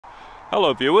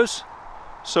Hello viewers,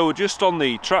 so we're just on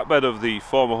the trackbed of the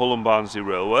former Hull Barnsley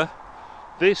Railway.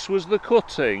 This was the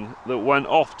cutting that went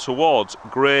off towards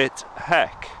Great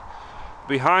Heck.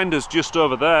 Behind us just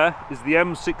over there is the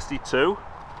M62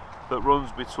 that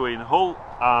runs between Hull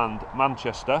and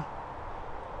Manchester,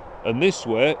 and this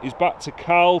way is back to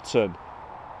Carlton.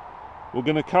 We're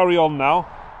going to carry on now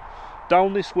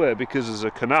down this way because there's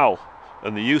a canal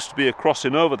and there used to be a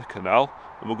crossing over the canal,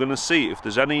 and we're going to see if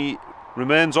there's any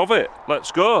remains of it.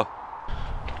 Let's go.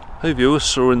 Hey viewers,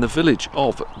 so we're in the village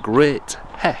of Great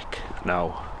Heck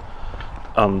now,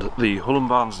 and the Hull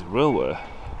Barnsley Railway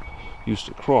used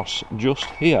to cross just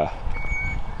here.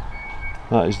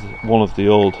 That is one of the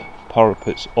old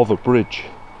parapets of a bridge.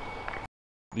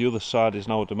 The other side is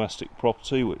now a domestic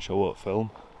property, which I won't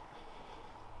film,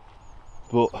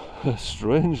 but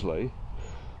strangely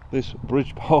this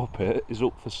bridge parapet is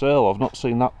up for sale. I've not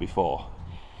seen that before.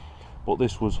 But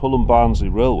this was Hull Barnsley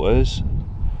Railway's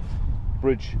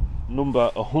bridge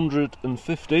number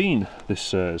 115, this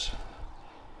says.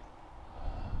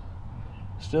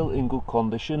 Still in good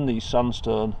condition. The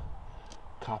sandstone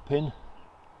capping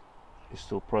is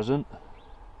still present.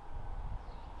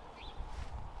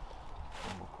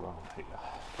 Look around here.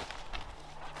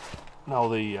 Now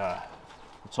the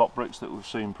top bricks that we've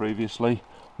seen previously,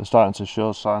 they're starting to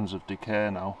show signs of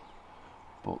decay now,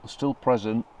 but they're still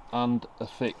present and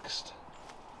affixed.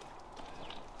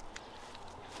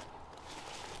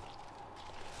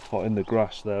 But in the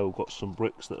grass there we've got some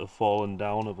bricks that have fallen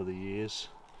down over the years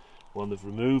when they've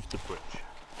removed the bridge.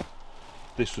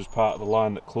 This was part of the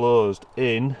line that closed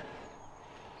in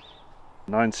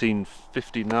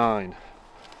 1959.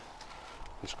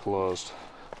 It's closed,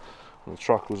 and the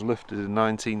track was lifted in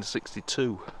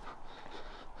 1962.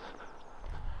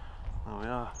 There we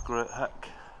are, Great Heck.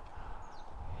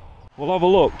 We'll have a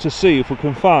look to see if we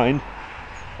can find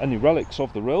any relics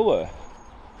of the railway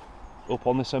up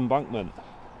on this embankment.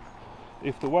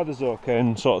 If the weather's okay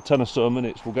in sort of 10 or so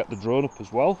minutes, we'll get the drone up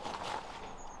as well.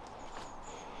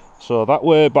 So that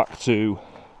way back to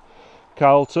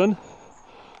Carlton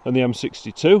and the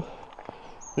M62.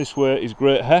 This way is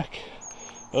Great Heck.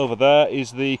 Over there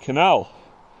is the canal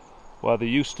where there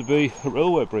used to be a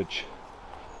railway bridge.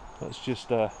 Let's just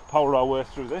power our way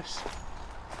through this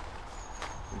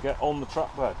and get on the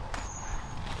track bed.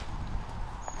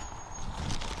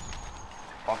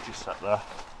 I'll just set there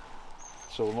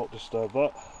so we'll not disturb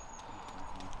that.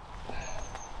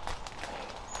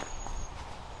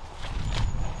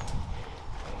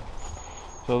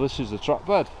 So this is the track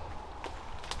bed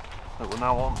that we're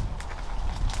now on.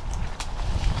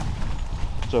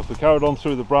 So if we carried on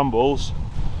through the brambles,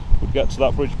 we'd get to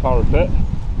that bridge parapet, and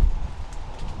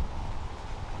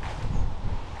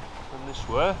this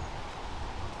way.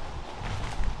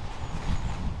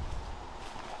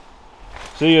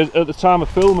 See, at the time of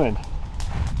filming,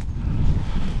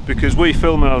 because we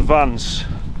film in advance,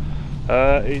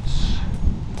 it's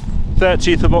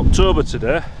 30th of October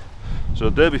today, so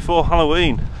the day before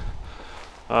Halloween.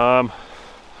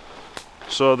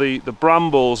 So the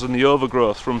brambles and the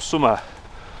overgrowth from summer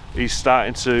is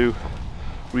starting to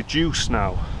reduce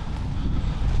now.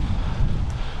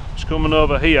 Just coming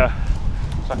over here,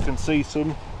 so I can see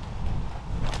some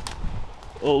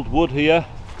old wood here.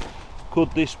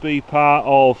 Could this be part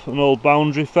of an old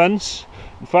boundary fence?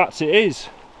 In fact it is.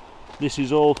 This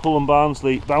is old Hull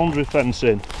Barnsley boundary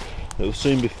fencing that we've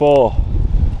seen before.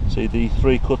 See the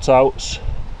three cutouts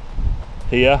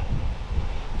here.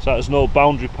 So that's an old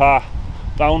boundary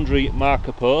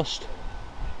marker post.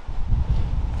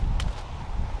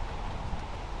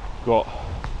 Got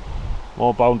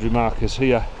more boundary markers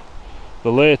here.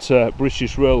 The later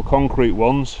British Rail concrete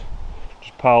ones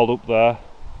just piled up there.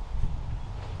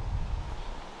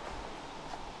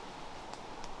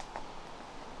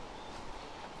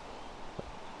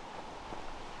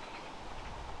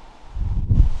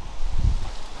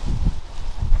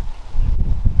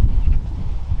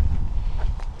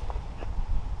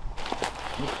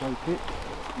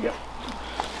 Yep.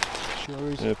 Sure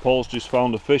is. Yeah, Paul's just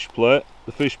found a fish plate.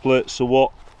 The fish plates are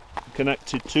what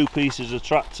connected two pieces of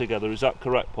track together. Is that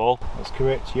correct, Paul? That's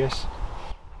correct, yes.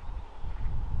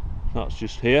 That's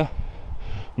just here.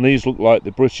 And these look like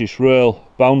the British Rail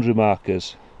boundary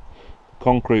markers, the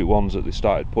concrete ones that they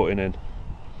started putting in.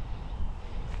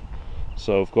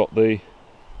 So I've got the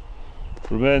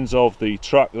remains of the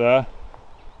track there,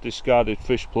 discarded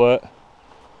fish plate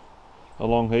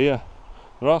along here.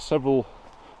 There are several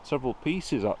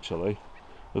pieces actually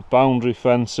of boundary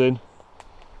fencing,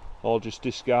 all just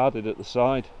discarded at the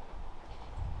side.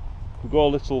 If we go a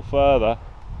little further,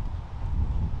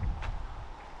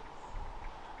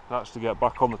 That's to get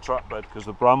back on the track bed because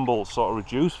the brambles sort of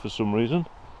reduced for some reason.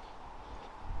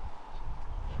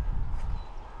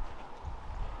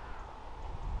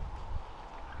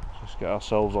 Let's get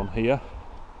ourselves on here.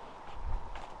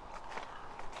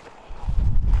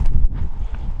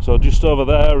 So just over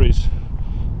there is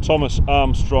Thomas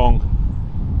Armstrong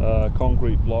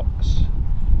concrete blocks,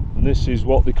 and this is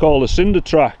what they call a cinder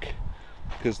track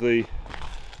because the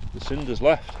cinders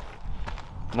left.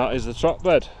 And that is the track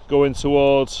bed going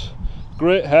towards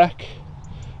Great Heck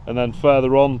and then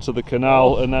further on to the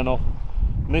canal, and then off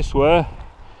this way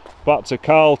back to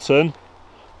Carlton,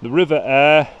 the River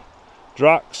Aire,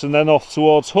 Drax, and then off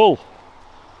towards Hull.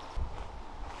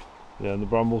 Yeah, and the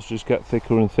brambles just get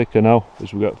thicker and thicker now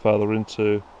as we get further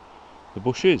into the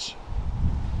bushes.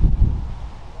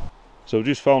 So we've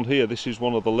just found here, this is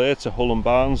one of the later Hull and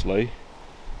Barnsley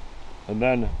and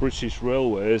then British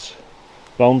Railways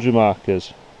boundary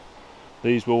markers.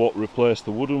 These were what replaced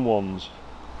the wooden ones.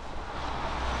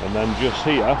 And then just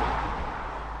here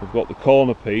we've got the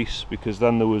corner piece because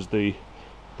then there was the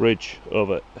bridge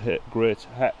over Great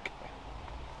Heck.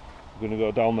 We're going to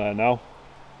go down there now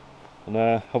and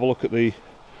have a look at the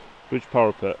bridge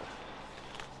parapet.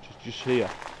 Just here.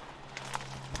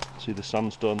 See the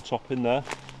sandstone top in there.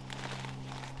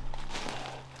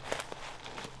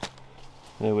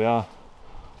 There we are.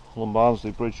 Hull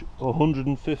Barnsley Bridge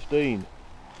 115.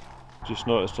 Just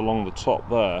noticed along the top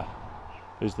there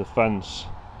is the fence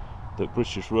that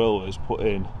British Railways put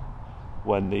in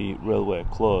when the railway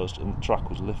closed and the track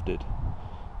was lifted.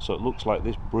 So it looks like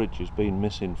this bridge has been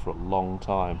missing for a long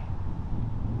time.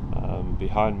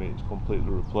 Behind me it's completely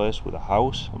replaced with a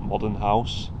house, a modern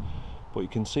house, but you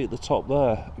can see at the top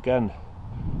there again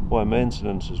where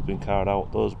maintenance has been carried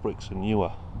out. Those bricks are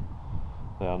newer.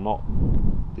 They are not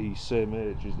the same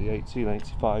age as the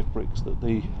 1885 bricks that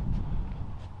they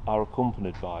are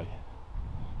accompanied by.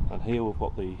 And here we've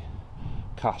got the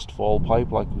cast fall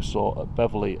pipe like we saw at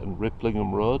Beverley and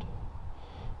Ripplingham Road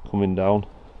coming down.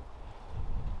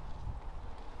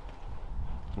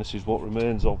 This is what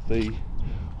remains of the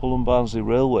Hull Barnsley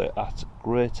Railway at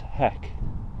Great Heck.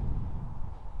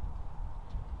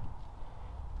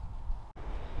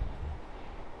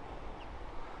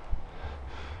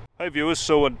 Hey viewers,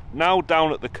 so we're now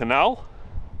down at the canal,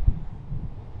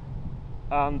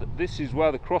 and this is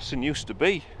where the crossing used to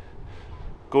be.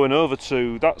 Going over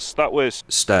to, that way's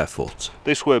Stairfoot,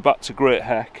 this way back to Great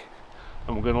Heck,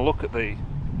 and we're going to look at the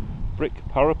brick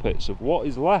parapets of what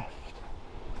is left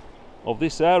of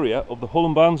this area of the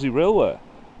Hull Barnsley Railway.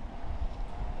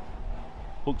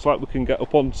 Looks like we can get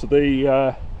up onto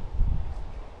the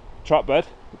track bed,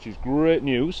 which is great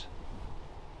news.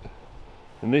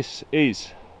 And this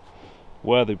is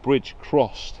where the bridge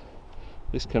crossed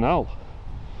this canal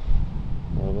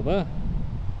over there.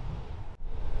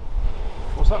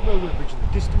 What's that railway bridge in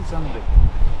the distance, Andy?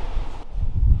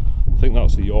 I think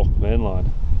that's the York main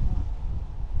line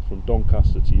from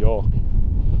Doncaster to York.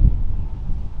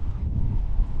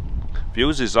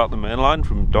 Viewers, is that the main line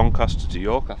from Doncaster to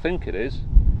York? I think it is,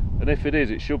 and if it is,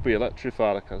 it should be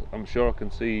electrified. I'm sure I can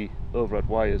see overhead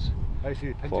wires. I see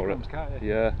the pentagrams, can't you?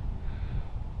 Yeah.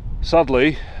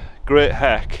 Sadly, Great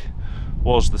Heck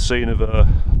was the scene of a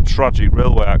tragic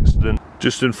railway accident.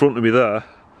 Just in front of me there,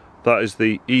 that is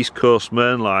the East Coast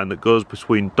main line that goes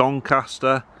between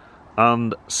Doncaster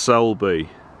and Selby.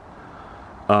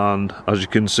 And as you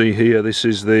can see here, this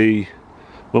is the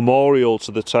memorial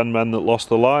to the 10 men that lost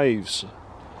their lives.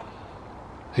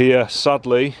 Here,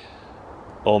 sadly,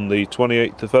 on the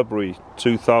 28th of February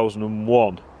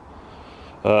 2001.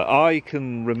 I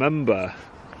can remember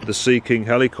the Sea King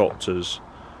helicopters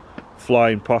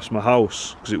flying past my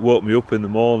house because it woke me up in the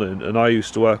morning, and I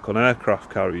used to work on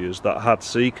aircraft carriers that had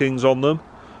Sea Kings on them,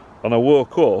 and I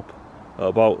woke up at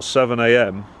about 7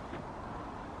 AM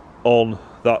on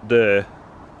that day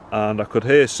and I could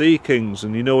hear Sea Kings,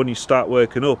 and you know when you start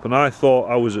waking up, and I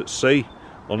thought I was at sea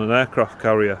on an aircraft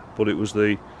carrier, but it was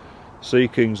the Sea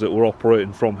Kings that were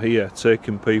operating from here,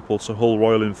 taking people to Hull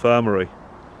Royal Infirmary.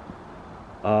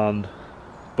 And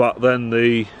back then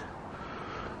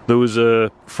there was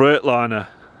a Freightliner,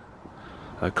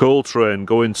 a coal train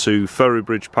going to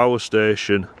Ferrybridge Power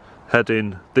Station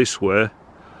heading this way,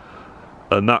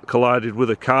 and that collided with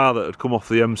a car that had come off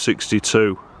the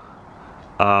M62,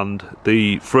 and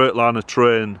the Freightliner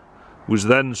train was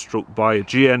then struck by a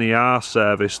GNER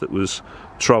service that was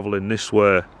travelling this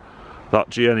way.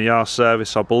 That GNER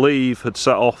service, I believe, had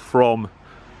set off from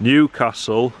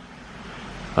Newcastle,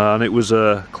 and it was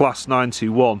a Class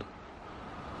 91,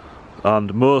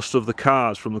 and most of the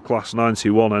cars from the Class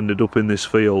 91 ended up in this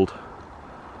field.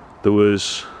 There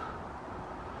was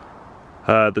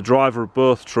the driver of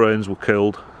both trains were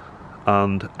killed,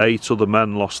 and 8 other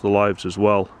men lost their lives as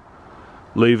well,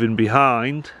 leaving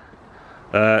behind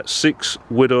 6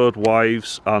 widowed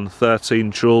wives and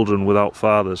 13 children without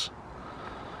fathers.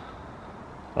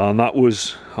 And that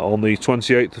was on the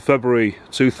 28th of February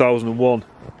 2001.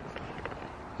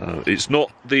 It's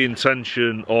not the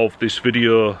intention of this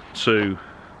video to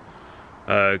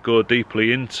go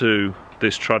deeply into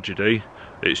this tragedy.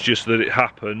 It's just that it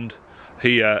happened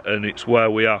here and it's where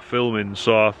we are filming,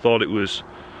 so I thought it was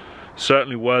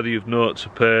certainly worthy of note to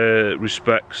pay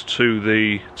respects to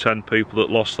the 10 people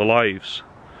that lost their lives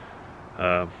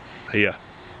here.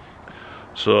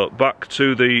 So back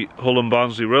to the Hull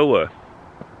Barnsley Railway.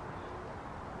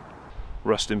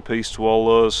 Rest in peace to all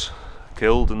those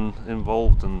killed and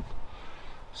involved, and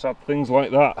sad things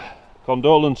like that.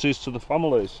 Condolences to the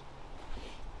families.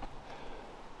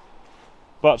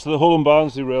 Back to the Hull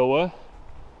Barnsley Railway.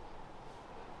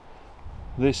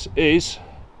 This is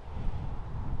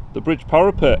the bridge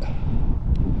parapet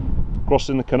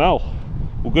crossing the canal.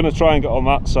 We're going to try and get on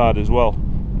that side as well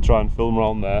and try and film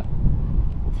around there.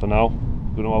 But for now,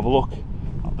 we're going to have a look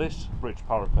at this bridge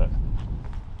parapet.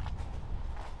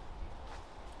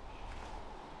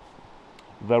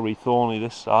 Very thorny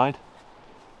this side.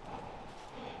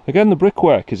 Again, the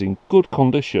brickwork is in good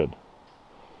condition.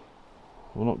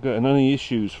 We're not getting any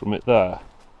issues from it there.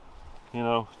 You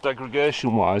know,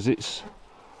 degradation wise,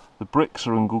 the bricks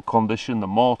are in good condition, the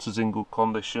mortar's in good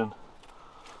condition.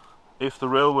 If the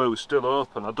railway was still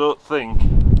open, I don't think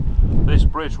this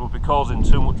bridge would be causing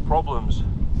too much problems.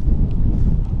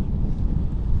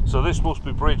 So this must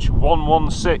be bridge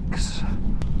 116.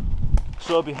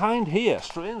 So behind here,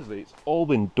 strangely, it's all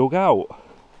been dug out,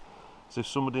 as if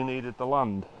somebody needed the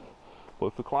land. But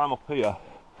if we climb up here,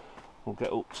 we'll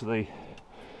get up to the...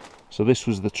 So this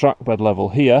was the track bed level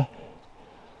here,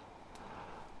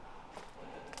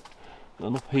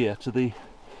 and up here to the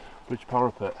bridge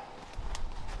parapet.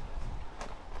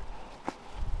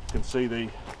 You can see the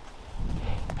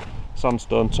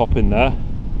sandstone top in there,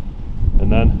 and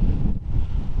then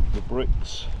the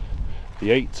bricks,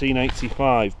 the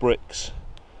 1885 bricks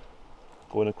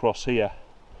going across here,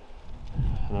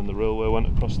 and then the railway went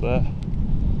across there.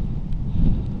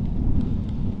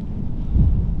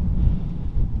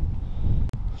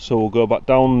 So we'll go back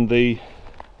down the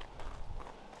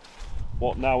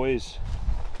what now is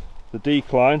the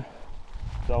decline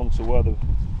down to where the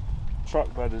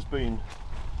track bed has been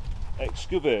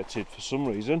excavated for some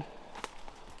reason.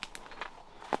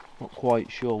 Not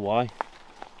quite sure why. I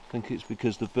think it's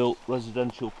because they've built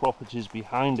residential properties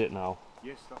behind it now.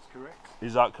 Yes, that's correct.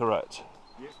 Is that correct?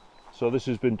 Yes. So this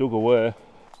has been dug away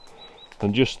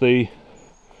and just the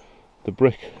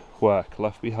brickwork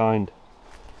left behind.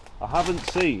 I haven't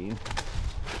seen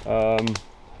a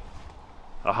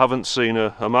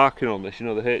marking on this, you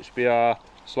know, the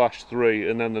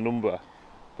HBR/3 and then the number,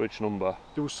 bridge number.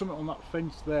 There was something on that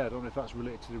fence there, I don't know if that's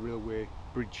related to the railway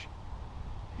bridge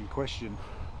in question,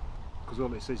 because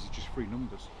all it says is just 3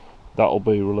 numbers. That'll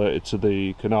be related to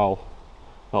the canal.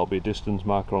 That'll be a distance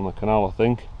marker on the canal, I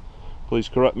think. Please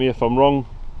correct me if I'm wrong,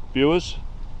 viewers.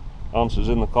 Answers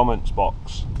in the comments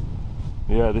box.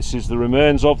 Yeah, this is the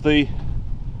remains of the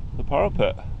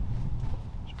parapet.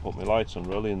 Just put my lights on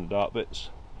really in the dark bits.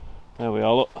 There we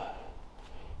are, look.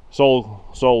 It's all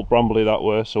brambly that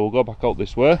way, so we'll go back out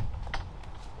this way.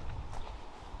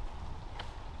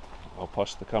 I'll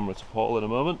pass the camera to Paul in a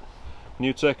moment. Can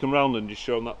you take him round and just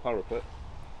show him that parapet?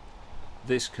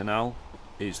 This canal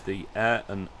is the Aire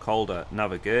and Calder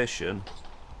navigation,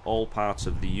 all part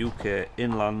of the UK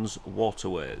Inland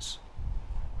Waterways.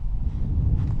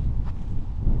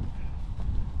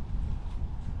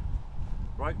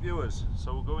 Right viewers,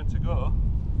 so we're going to go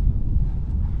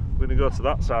to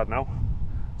that side now,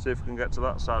 see if we can get to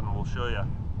that side, and we'll show you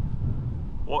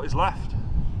what is left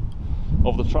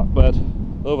of the track bed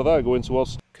over there going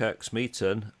towards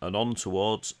Kirksmeaton and on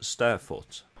towards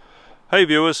Stairfoot. Hey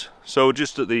viewers, so we're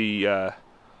just at the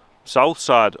south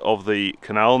side of the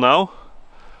canal now,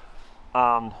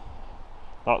 and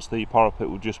that's the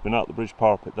parapet we've just been at, the bridge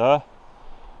parapet there.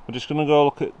 We're just going to go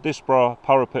look at this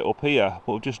parapet up here,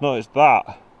 but we've just noticed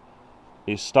that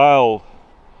is styled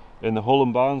in the Hull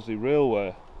Barnsley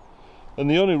Railway, and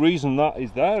the only reason that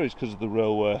is there is because of the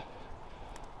railway,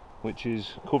 which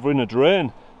is covering a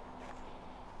drain.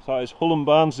 So that is Hull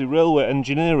Barnsley Railway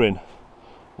engineering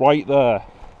right there.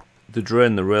 The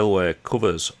drain the railway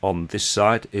covers on this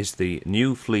side is the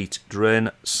New Fleet Drain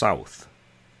South.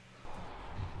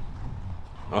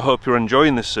 I hope you're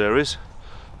enjoying this series.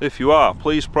 If you are,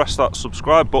 please press that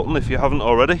subscribe button if you haven't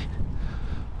already,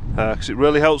 because it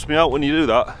really helps me out when you do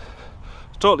that.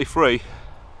 It's totally free.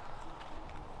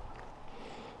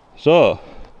 So,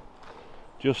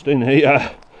 just in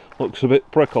here. Looks a bit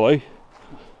prickly,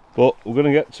 but we're going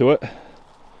to get to it.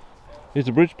 Here's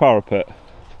the bridge parapet.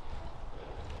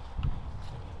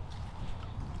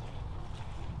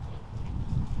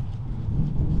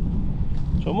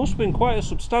 So it must have been quite a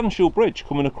substantial bridge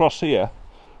coming across here,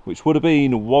 which would have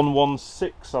been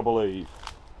 116, I believe.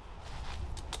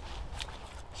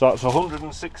 So that's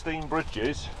 116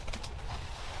 bridges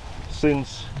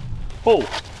since Hull.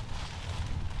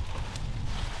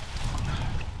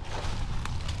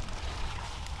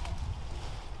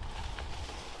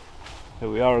 Here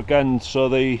we are again. So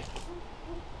the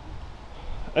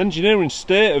engineering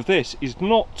state of this is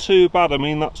not too bad. I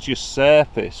mean, that's just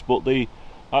surface, but the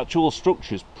actual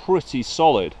structure is pretty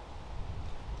solid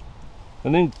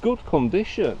and in good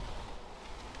condition.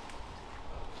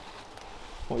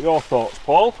 What are your thoughts,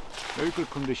 Paul? Very good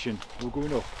condition. We're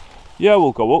going up. Yeah,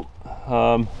 we'll go up.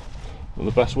 And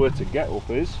the best way to get up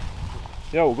is,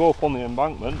 yeah, we'll go up on the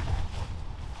embankment.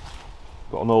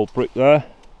 Got an old brick there.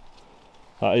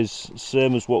 That is the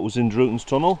same as what was in Drewton's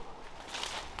tunnel.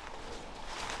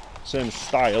 Same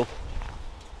style.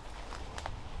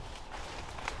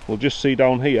 We'll just see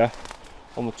down here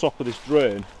on the top of this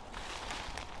drain,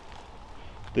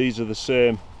 these are the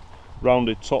same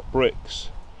rounded top bricks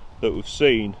that we've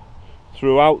seen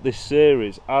throughout this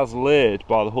series as laid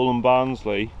by the Hull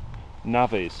Barnsley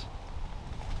navvies.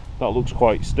 That looks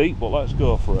quite steep, but let's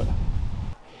go for it.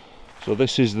 So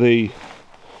this is the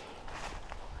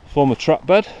former track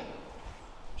bed.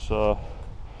 So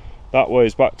that way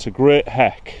is back to Great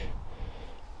Heck.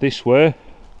 This way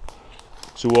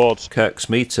towards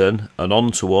Kirksmeaton and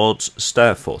on towards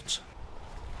Stairfoot.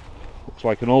 Looks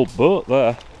like an old boat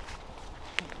there.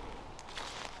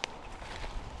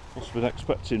 Must have been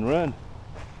expecting rain.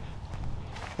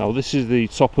 Now this is the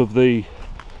top of the...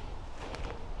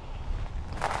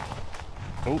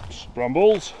 Oops,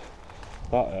 brambles.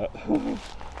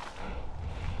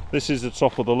 This is the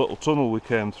top of the little tunnel we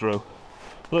came through.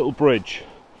 Little bridge.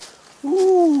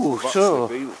 Ooh, so...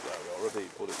 Been up there already,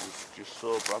 but it was just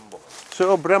so brambly.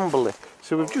 So brambly.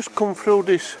 So we've just come through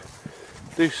this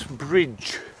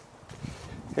bridge.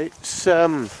 It's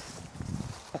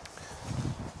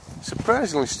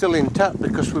surprisingly still intact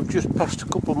because we've just passed a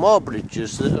couple more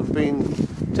bridges that have been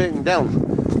taken down.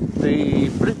 The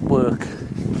brickwork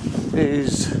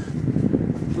is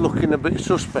looking a bit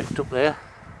suspect up there.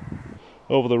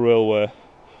 Over the railway, and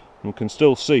we can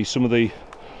still see some of the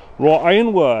wrought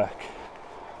ironwork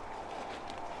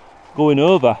going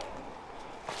over.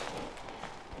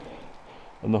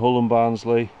 And the Hull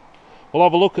Barnsley. We'll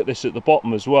have a look at this at the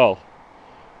bottom as well.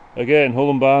 Again,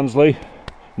 Hull Barnsley,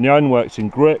 and the ironwork's in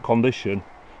great condition,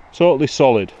 totally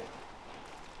solid.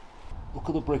 Look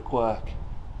at the brickwork,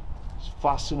 it's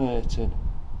fascinating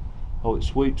how it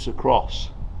sweeps across.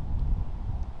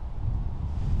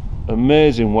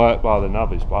 Amazing work by the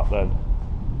navvies back then,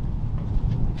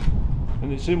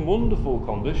 and it's in wonderful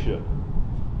condition.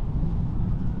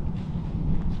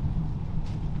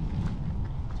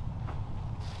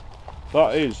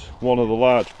 That is one of the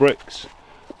large bricks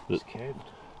that came.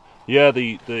 Yeah,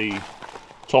 the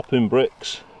topping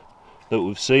bricks that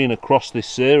we've seen across this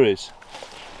series.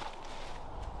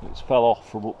 It's fell off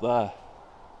from up there.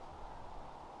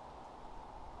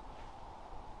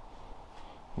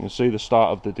 You can see the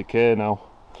start of the decay now,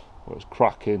 where it's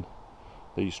cracking.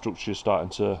 The structure is starting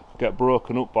to get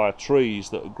broken up by trees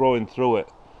that are growing through it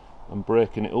and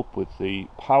breaking it up with the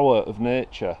power of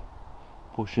nature,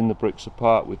 pushing the bricks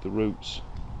apart with the roots.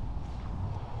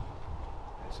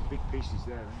 Some big pieces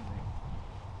there, aren't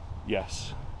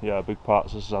Yes, yeah, big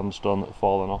parts of sandstone that have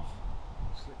fallen off.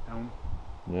 Slip down.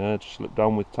 Yeah, just slipped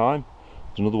down with time.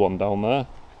 There's another one down there.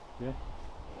 Yeah.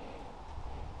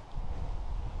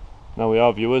 Now we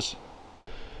are, viewers.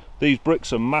 These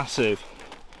bricks are massive.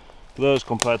 Those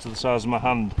compared to the size of my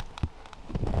hand.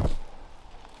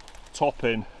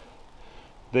 Topping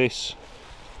this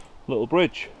little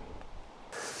bridge.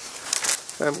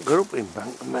 I haven't got up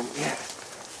embankment yet.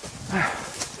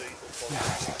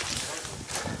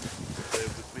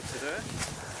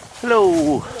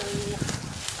 Hello.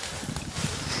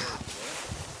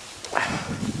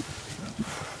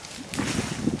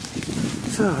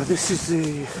 So this is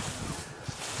the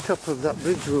top of that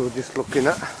bridge we were just looking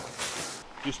at.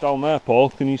 Just down there, Paul,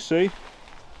 can you see?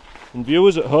 And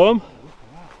viewers at home?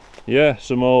 Yeah,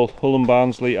 some old Hull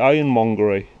Barnsley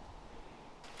ironmongery.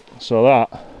 So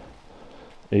that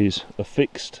is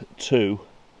affixed to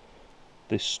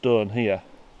this stone here,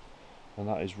 and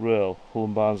that is real Hull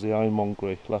Barnsley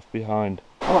ironmongery left behind.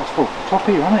 Oh, that's full top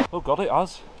here, isn't it? Oh God, it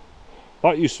has.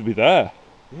 That used to be there.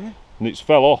 Yeah. And it's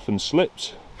fell off and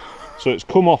slipped. So it's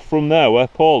come off from there where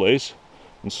Paul is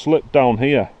and slipped down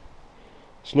here.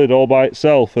 Slid all by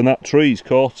itself, and that tree's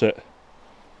caught it.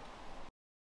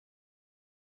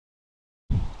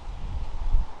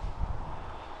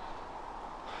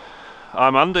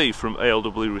 I'm Andy from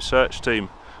ALW Research Team.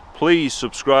 Please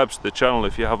subscribe to the channel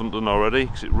if you haven't done already,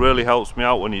 because it really helps me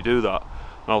out when you do that.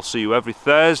 And I'll see you every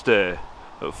Thursday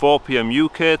at 4 PM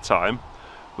UK time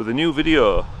with a new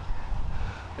video.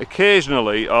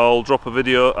 Occasionally I'll drop a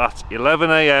video at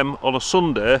 11 AM on a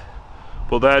Sunday,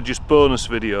 but they're just bonus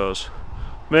videos.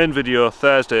 Main video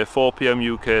Thursday 4 PM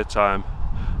UK time.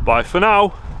 Bye for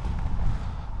now.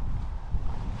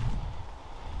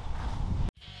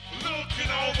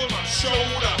 Looking over my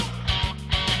shoulder,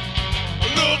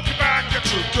 looking back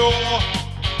at your door.